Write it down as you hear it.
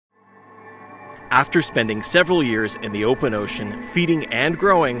After spending several years in the open ocean, feeding and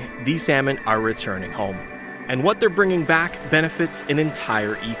growing, these salmon are returning home. And what they're bringing back benefits an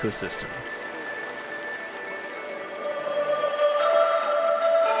entire ecosystem.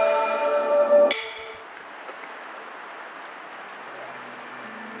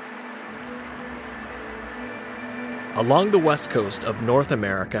 Along the west coast of North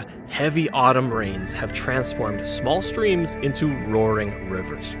America, heavy autumn rains have transformed small streams into roaring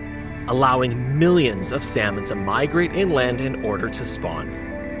rivers, allowing millions of salmon to migrate inland in order to spawn.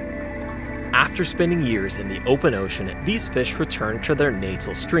 After spending years in the open ocean, these fish return to their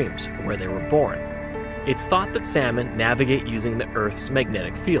natal streams, where they were born. It's thought that salmon navigate using the Earth's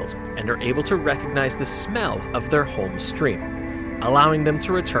magnetic field and are able to recognize the smell of their home stream, allowing them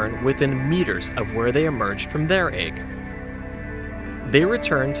to return within meters of where they emerged from their egg. They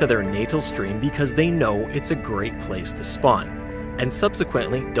return to their natal stream because they know it's a great place to spawn, and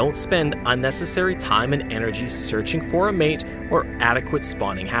subsequently don't spend unnecessary time and energy searching for a mate or adequate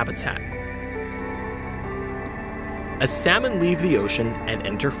spawning habitat. As salmon leave the ocean and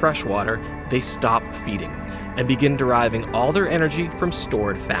enter freshwater, they stop feeding and begin deriving all their energy from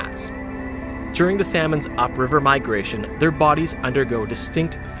stored fats. During the salmon's upriver migration, their bodies undergo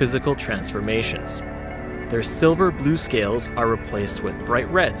distinct physical transformations. Their silver-blue scales are replaced with bright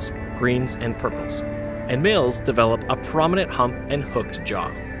reds, greens, and purples, and males develop a prominent hump and hooked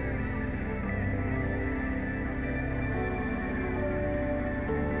jaw.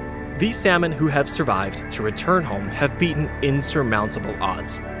 These salmon who have survived to return home have beaten insurmountable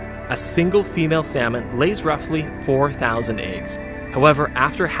odds. A single female salmon lays roughly 4,000 eggs. However,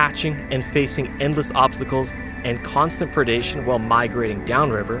 after hatching and facing endless obstacles and constant predation while migrating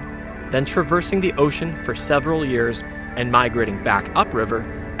downriver, then traversing the ocean for several years and migrating back upriver,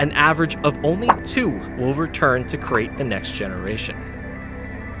 an average of only 2 will return to create the next generation.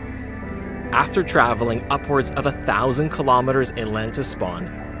 After traveling upwards of 1,000 kilometers inland to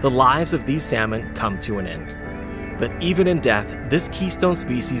spawn, the lives of these salmon come to an end. But even in death, this keystone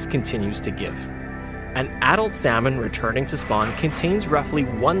species continues to give. An adult salmon returning to spawn contains roughly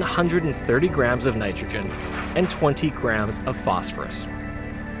 130 grams of nitrogen and 20 grams of phosphorus.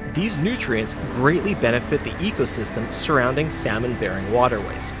 These nutrients greatly benefit the ecosystem surrounding salmon-bearing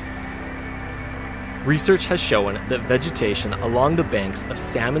waterways. Research has shown that vegetation along the banks of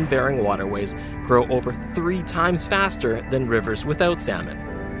salmon-bearing waterways grow over 3 times faster than rivers without salmon.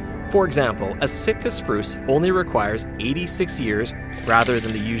 For example, a Sitka spruce only requires 86 years rather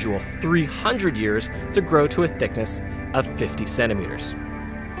than the usual 300 years to grow to a thickness of 50 centimeters.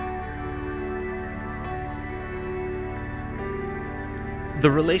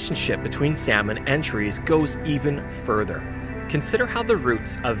 The relationship between salmon and trees goes even further. Consider how the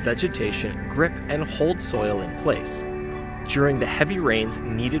roots of vegetation grip and hold soil in place. During the heavy rains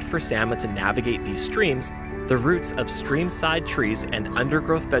needed for salmon to navigate these streams, the roots of streamside trees and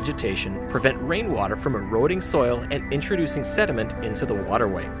undergrowth vegetation prevent rainwater from eroding soil and introducing sediment into the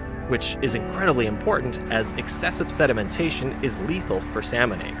waterway, which is incredibly important as excessive sedimentation is lethal for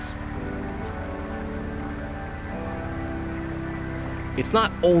salmon eggs. It's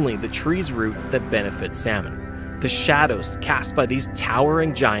not only the tree's roots that benefit salmon. The shadows cast by these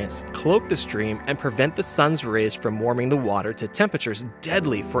towering giants cloak the stream and prevent the sun's rays from warming the water to temperatures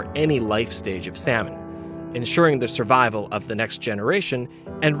deadly for any life stage of salmon, ensuring the survival of the next generation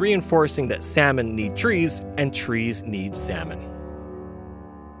and reinforcing that salmon need trees and trees need salmon.